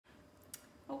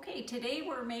Okay, today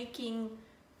we're making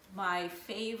my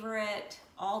favorite,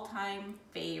 all-time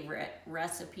favorite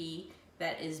recipe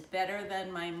that is better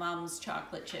than my mom's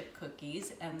chocolate chip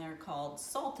cookies, and they're called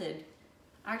salted.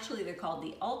 Actually, they're called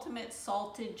the Ultimate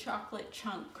Salted Chocolate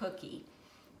Chunk Cookie.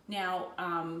 Now,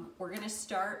 we're gonna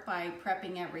start by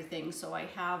prepping everything. So I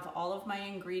have all of my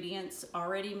ingredients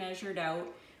already measured out.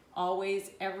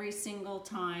 Always, every single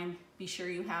time, be sure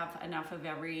you have enough of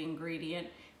every ingredient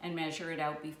and measure it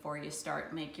out before you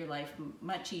start. Make your life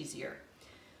much easier.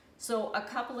 So a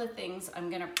couple of things, I'm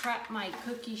gonna prep my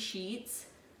cookie sheets.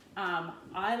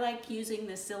 I like using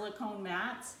the silicone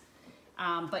mats,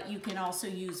 but you can also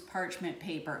use parchment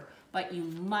paper. But you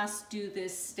must do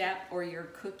this step or your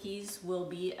cookies will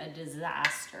be a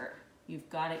disaster. You've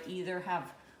got to either have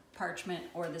parchment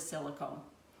or the silicone.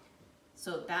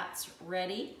 So that's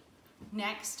ready.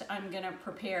 Next, I'm gonna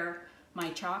prepare my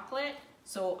chocolate.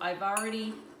 So I've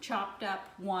already chopped up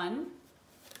one.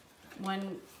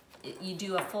 You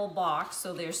do a full box,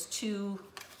 so there's 2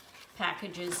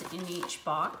 packages in each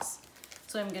box.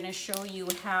 So I'm gonna show you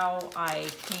how I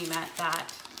came at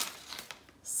that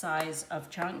size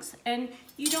of chunks. And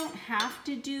you don't have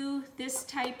to do this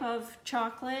type of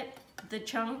chocolate, the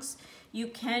chunks. You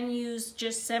can use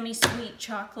just semi-sweet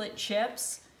chocolate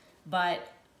chips,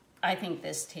 but I think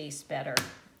this tastes better.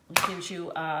 It gives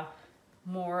you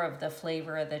more of the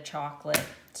flavor of the chocolate.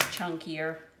 It's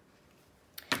chunkier,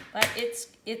 but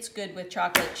it's good with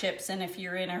chocolate chips, and if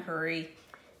you're in a hurry,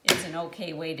 it's an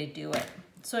okay way to do it.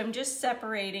 So I'm just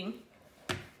separating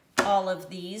all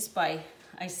of these by,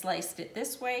 I sliced it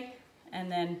this way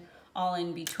and then all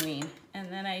in between.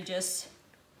 And then I just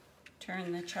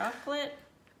turn the chocolate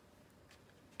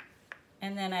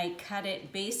and then I cut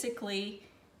it basically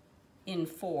in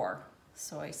 4.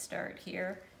 So I start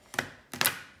here,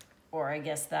 or I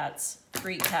guess that's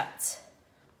 3 cuts.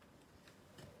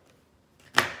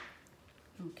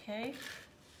 Okay,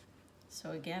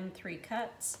 so again, 3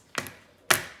 cuts.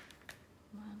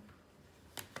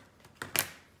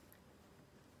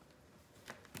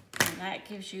 And that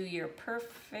gives you your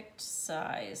perfect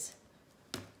size.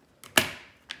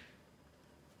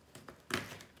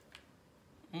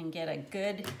 And get a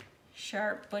good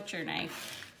sharp butcher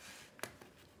knife.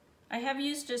 I have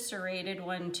used a serrated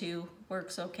one too,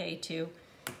 works okay too.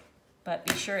 But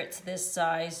be sure it's this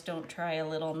size. Don't try a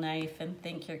little knife and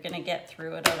think you're gonna get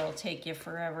through it. It'll take you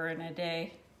forever and a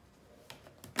day.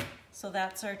 So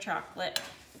that's our chocolate.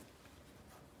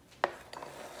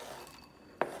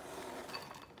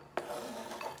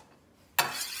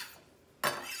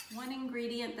 One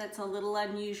ingredient that's a little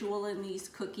unusual in these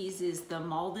cookies is the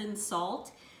Maldon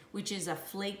salt, which is a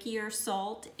flakier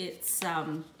salt.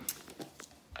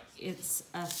 It's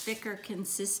a thicker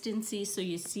consistency, so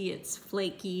you see it's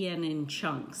flaky and in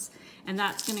chunks. And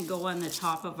that's gonna go on the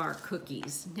top of our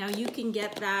cookies. Now you can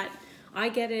get that, I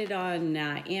get it on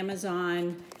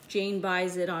Amazon, Jane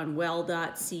buys it on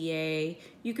well.ca.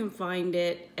 You can find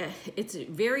it, it's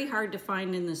very hard to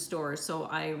find in the store, so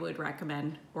I would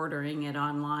recommend ordering it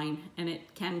online, and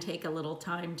it can take a little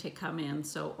time to come in,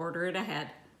 so order it ahead.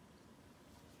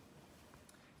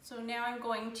 So now I'm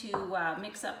going to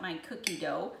mix up my cookie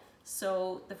dough.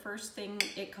 So the first thing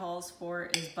it calls for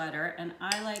is butter, and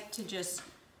I like to just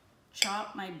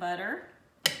chop my butter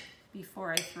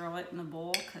before I throw it in the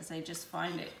bowl because I just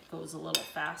find it goes a little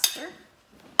faster.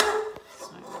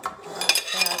 So I'm going to drop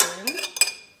that in.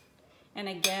 And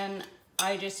again,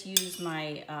 I just use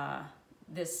my,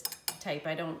 this type.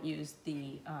 I don't use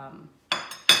the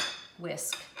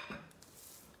whisk.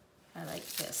 I like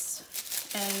this.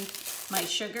 And my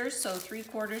sugar, so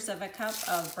 3/4 of a cup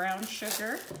of brown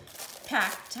sugar,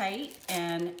 packed tight,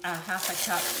 and a 1/2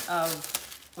 cup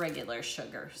of regular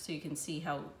sugar. So you can see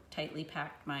how tightly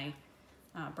packed my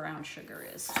brown sugar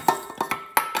is.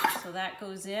 So that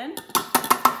goes in.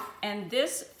 And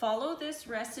follow this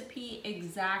recipe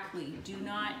exactly. Do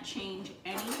not change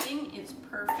anything. It's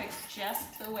perfect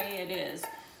just the way it is.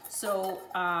 So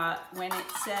when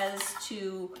it says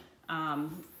to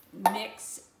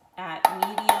mix at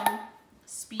medium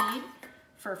speed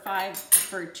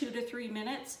for 2 to 3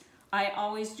 minutes, I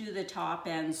always do the top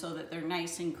end so that they're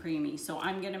nice and creamy. So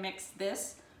I'm gonna mix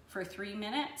this for 3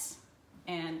 minutes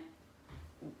and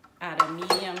at a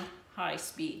medium high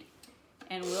speed.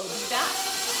 And we'll be back.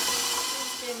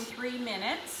 It's been 3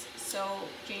 minutes. So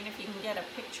Jane, if you can get a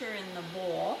picture in the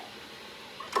bowl.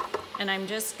 And I'm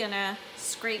just gonna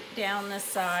scrape down the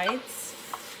sides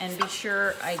and be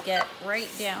sure I get right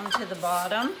down to the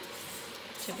bottom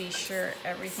to be sure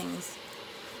everything's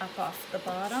up off the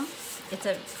bottom. It's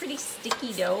a pretty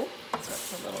sticky dough, so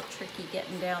it's a little tricky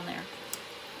getting down there.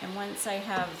 And once I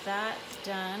have that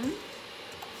done,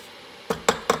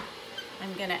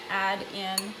 I'm gonna add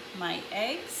in my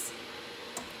eggs.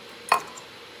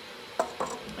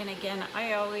 And again,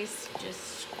 I always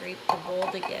just scrape the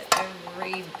bowl to get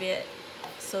every bit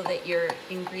so that your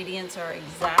ingredients are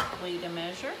exactly to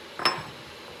measure.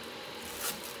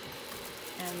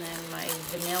 And then my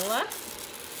vanilla. I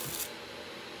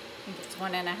think it's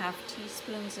 1.5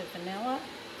 teaspoons of vanilla.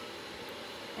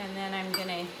 And then I'm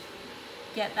gonna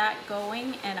get that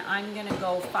going, and I'm gonna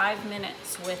go 5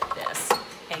 minutes with this,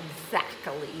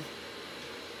 exactly.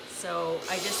 So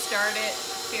I just start it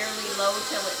fairly low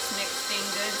till it's mixed in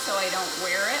good so I don't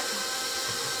wear it.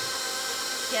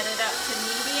 Get it up to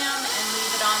medium and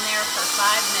leave it on there for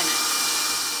 5 minutes.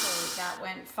 So that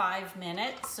went 5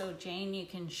 minutes. So Jane, you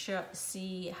can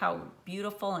see how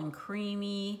beautiful and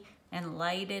creamy and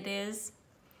light it is.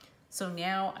 So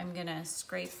now I'm gonna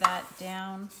scrape that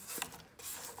down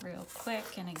real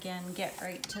quick, and again, get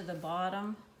right to the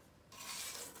bottom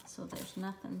so there's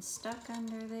nothing stuck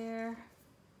under there.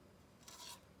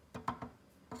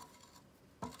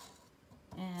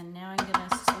 And now I'm gonna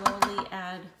slowly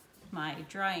add my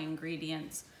dry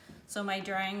ingredients. So my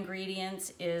dry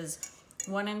ingredients is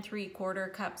 1 3/4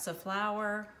 cups of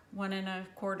flour, 1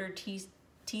 1/4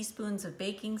 teaspoons of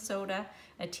baking soda,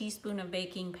 a teaspoon of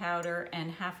baking powder,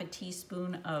 and 1/2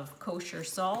 teaspoon of kosher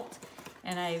salt.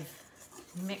 And I've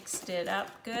mixed it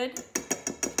up good.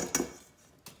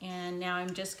 And now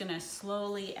I'm just gonna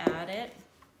slowly add it.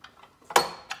 I'm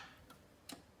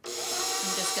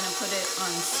just gonna put it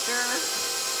on stir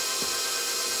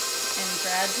and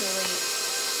gradually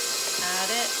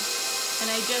add it.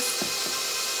 And I just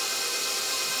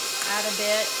add a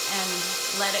bit and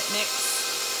let it mix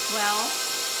well.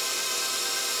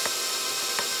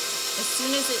 As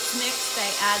soon as it's mixed,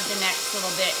 I add the next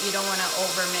little bit. You don't wanna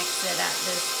overmix it at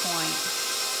this point.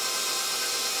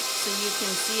 So you can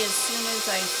see as soon as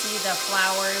I see the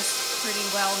flour's pretty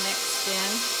well mixed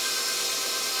in,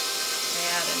 I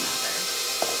add another.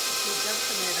 You're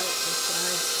dumping it out the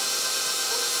side.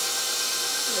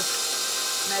 Just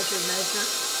measure.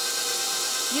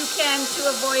 You can,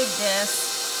 to avoid this,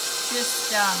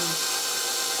 just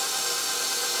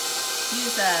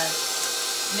use a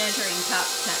measuring cup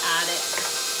to add it,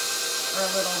 or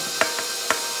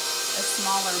a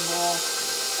smaller bowl.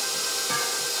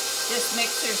 This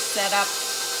mixer's set up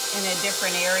in a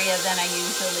different area than I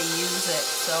usually use it,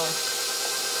 so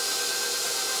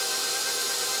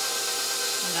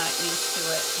I'm not used to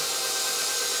it.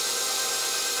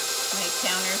 My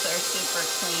counters are super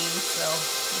clean, so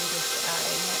I'm just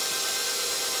adding it.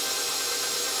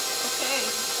 Okay,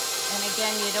 and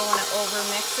again, you don't want to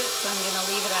over-mix it, so I'm going to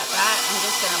leave it at that. I'm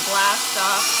just going to blast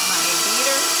off my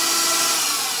beater.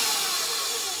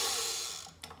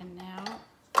 And now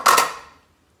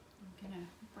I'm going to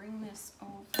bring this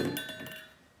over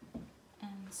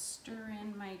and stir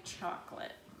in my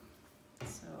chocolate.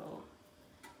 So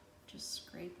just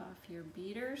scrape off your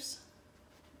beater.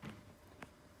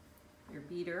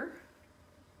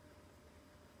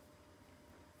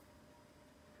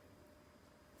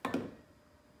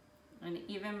 And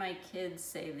even my kids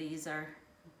say these are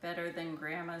better than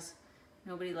Grandma's.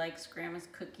 Nobody likes Grandma's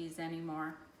cookies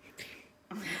anymore.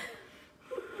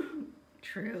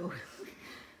 True.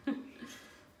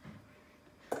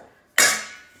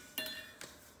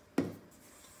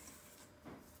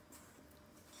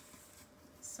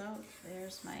 So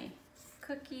there's my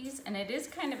cookies, and it is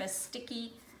kind of a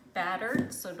sticky batter,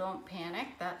 so don't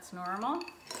panic, that's normal.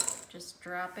 Just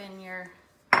drop in your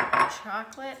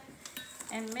chocolate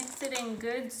and mix it in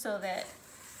good so that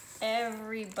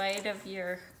every bite of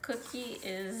your cookie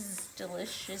is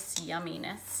delicious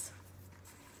yumminess.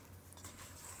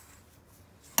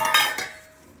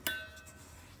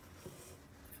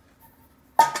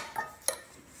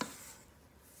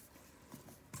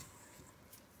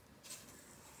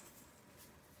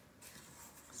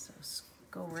 So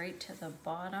go right to the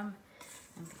bottom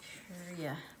and be sure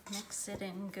you mix it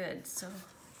in good. So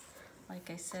like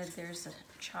I said, there's a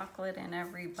chocolate in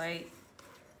every bite.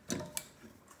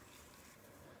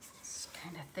 It's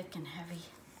kind of thick and heavy.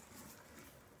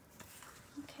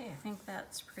 Okay, I think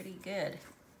that's pretty good.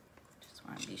 Just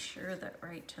want to be sure that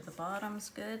right to the bottom's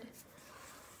good.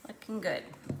 Looking good.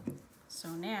 So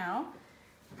now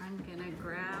I'm gonna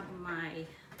grab my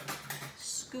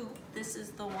scoop. This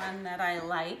is the one that I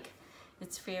like.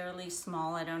 It's fairly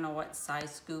small. I don't know what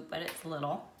size scoop, but it's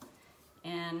little.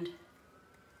 And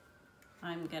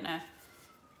I'm gonna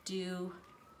do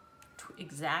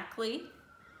exactly,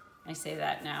 I say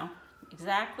that now,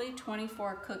 exactly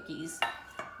 24 cookies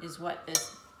is what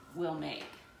this will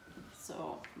make.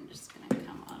 So I'm just gonna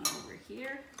come on over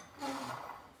here,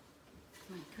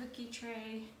 my cookie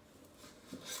tray,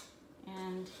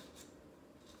 and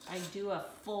I do a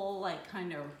full, like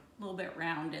kind of a little bit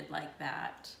rounded like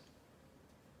that.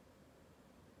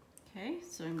 Okay,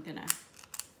 so I'm gonna,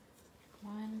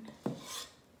 one,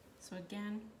 so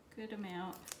again, good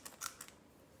amount,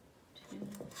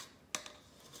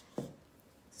 two.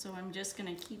 So I'm just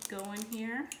gonna keep going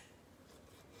here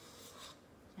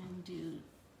and do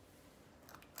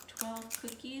 12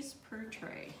 cookies per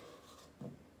tray.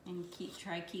 And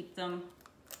try keep them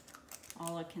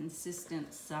all a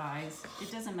consistent size.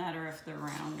 It doesn't matter if they're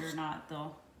round or not,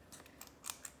 they'll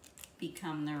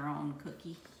become their own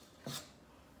cookie.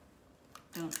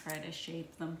 Don't try to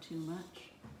shape them too much.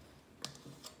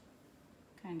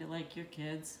 Kind of like your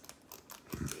kids.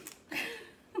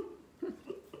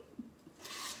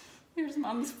 Here's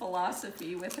Mom's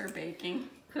philosophy with her baking.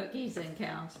 Cookies and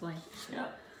counseling.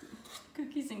 Yep.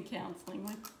 Cookies and counseling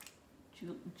with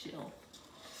Jill.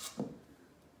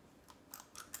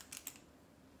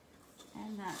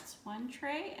 And that's one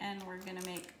tray, and we're gonna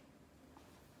make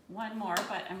one more,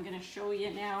 but I'm gonna show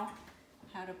you now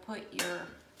how to put your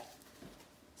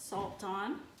salt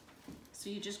on. So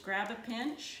you just grab a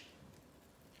pinch,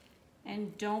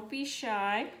 and don't be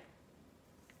shy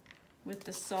with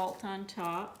the salt on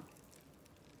top,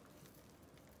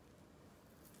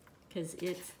 because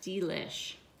it's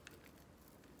delish.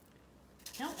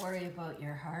 Don't worry about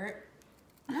your heart.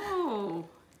 No.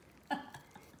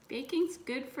 Baking's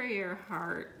good for your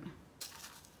heart.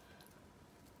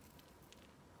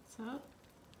 So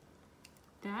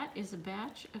that is a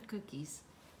batch of cookies.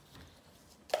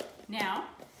 Now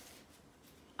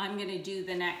I'm gonna do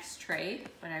the next tray,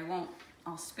 but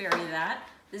I'll spare you that.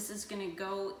 This is gonna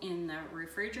go in the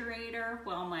refrigerator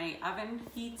while my oven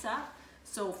heats up.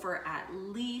 So for at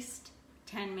least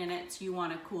 10 minutes, you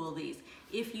wanna cool these.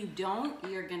 If you don't,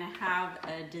 you're gonna have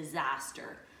a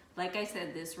disaster. Like I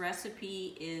said, this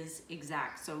recipe is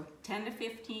exact, so 10 to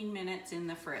 15 minutes in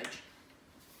the fridge.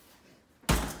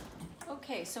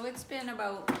 Okay, so it's been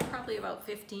probably about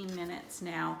 15 minutes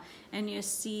now, and you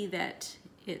see that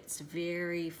it's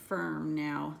very firm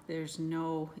now. There's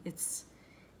no, it's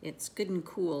good and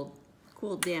cooled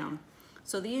down.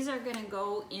 So these are gonna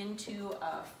go into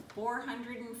a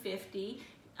 450,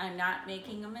 I'm not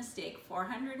making a mistake,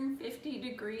 450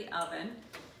 degree oven.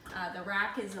 The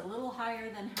rack is a little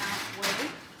higher than halfway,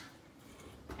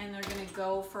 and they're gonna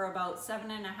go for about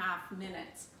 7.5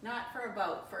 minutes. Not for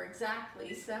about, for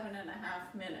exactly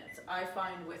 7.5 minutes. I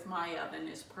find with my oven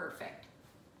is perfect.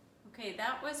 Okay,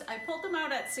 I pulled them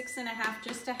out at 6.5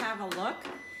 just to have a look.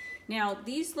 Now,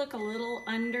 these look a little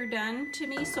underdone to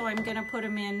me, so I'm gonna put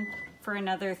them in for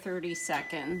another 30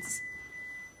 seconds.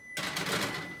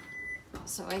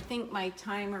 So I think my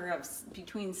timer of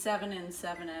between 7 and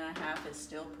 7.5 is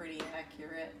still pretty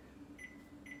accurate.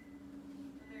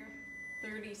 Another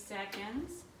 30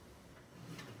 seconds.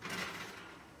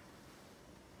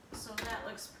 So that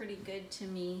looks pretty good to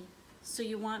me. So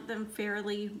you want them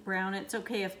fairly brown. It's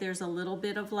okay if there's a little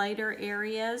bit of lighter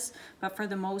areas, but for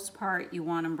the most part, you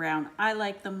want them brown. I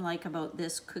like them like about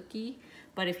this cookie,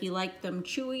 but if you like them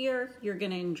chewier, you're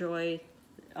gonna enjoy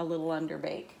a little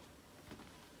underbake.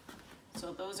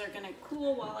 So those are gonna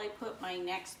cool while I put my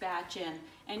next batch in.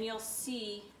 And you'll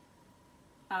see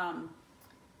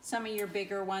some of your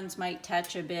bigger ones might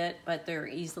touch a bit, but they're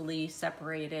easily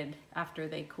separated after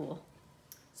they cool.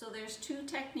 So there's two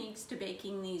techniques to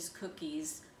baking these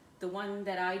cookies. The one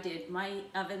that I did, my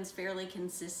oven's fairly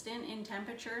consistent in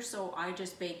temperature, so I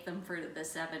just bake them for the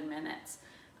 7 minutes.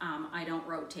 I don't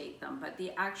rotate them, but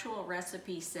the actual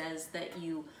recipe says that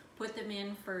you put them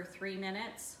in for 3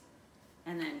 minutes,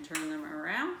 and then turn them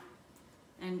around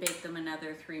and bake them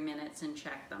another 3 minutes and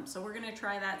check them. So we're gonna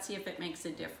try that, see if it makes a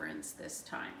difference this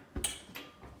time.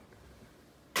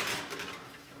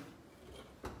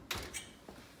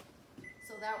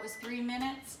 So that was 3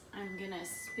 minutes. I'm gonna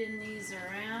spin these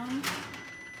around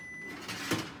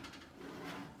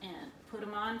and put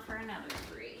them on for another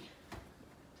 3.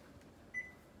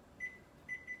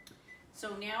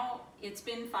 So now it's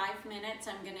been 5 minutes.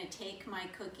 I'm gonna take my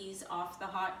cookies off the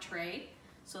hot tray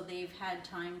so they've had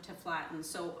time to flatten.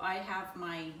 So I have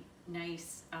my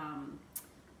nice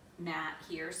mat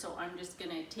here, so I'm just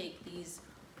gonna take these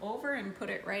over and put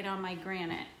it right on my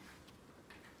granite.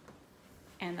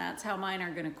 And that's how mine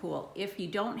are gonna cool. If you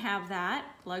don't have that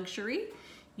luxury,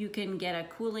 you can get a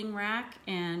cooling rack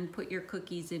and put your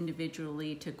cookies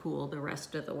individually to cool the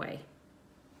rest of the way.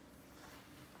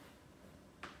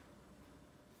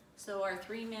 So our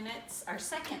 3 minutes, our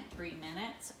second 3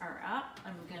 minutes are up.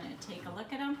 I'm gonna take a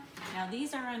look at them. Now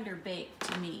these are underbaked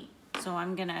to me, so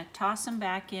I'm gonna toss them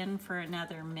back in for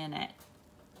another minute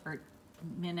or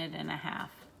minute and a half.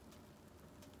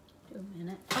 Do a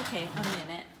minute. Okay, a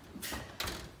minute.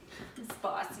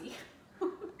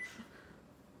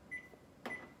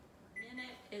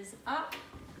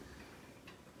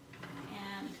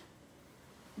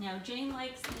 Now Jane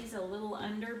likes these a little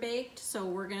underbaked, so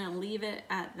we're gonna leave it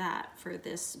at that for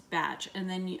this batch, and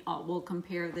then we'll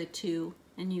compare the two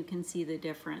and you can see the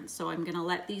difference. So I'm gonna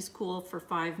let these cool for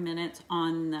 5 minutes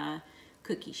on the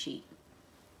cookie sheet.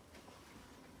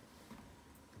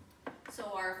 So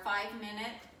our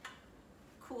 5-minute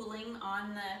cooling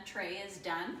on the tray is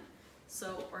done.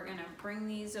 So we're gonna bring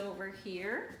these over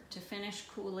here to finish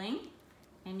cooling,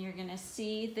 and you're gonna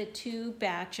see the two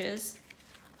batches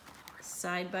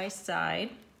side by side.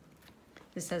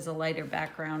 This has a lighter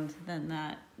background than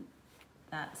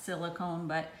that silicone,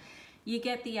 but you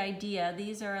get the idea.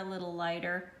 These are a little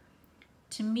lighter.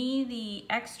 To me, the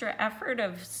extra effort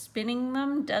of spinning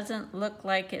them doesn't look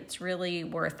like it's really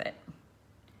worth it.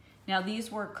 Now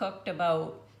these were cooked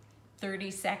about 30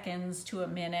 seconds to a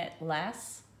minute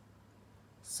less.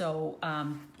 So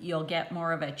you'll get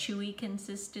more of a chewy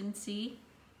consistency.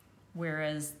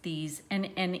 Whereas these, and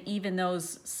even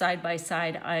those side by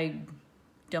side, I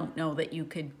don't know that you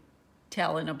could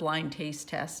tell in a blind taste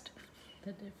test.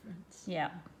 The difference.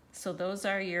 Yeah. So those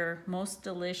are your most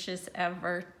delicious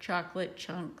ever chocolate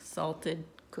chunk salted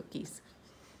cookies.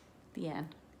 The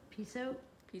end. Peace out.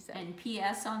 Peace out. And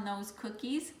P.S. on those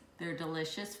cookies, they're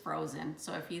delicious frozen.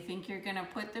 So if you think you're gonna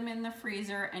put them in the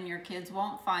freezer and your kids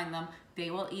won't find them,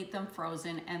 they will eat them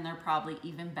frozen and they're probably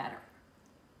even better.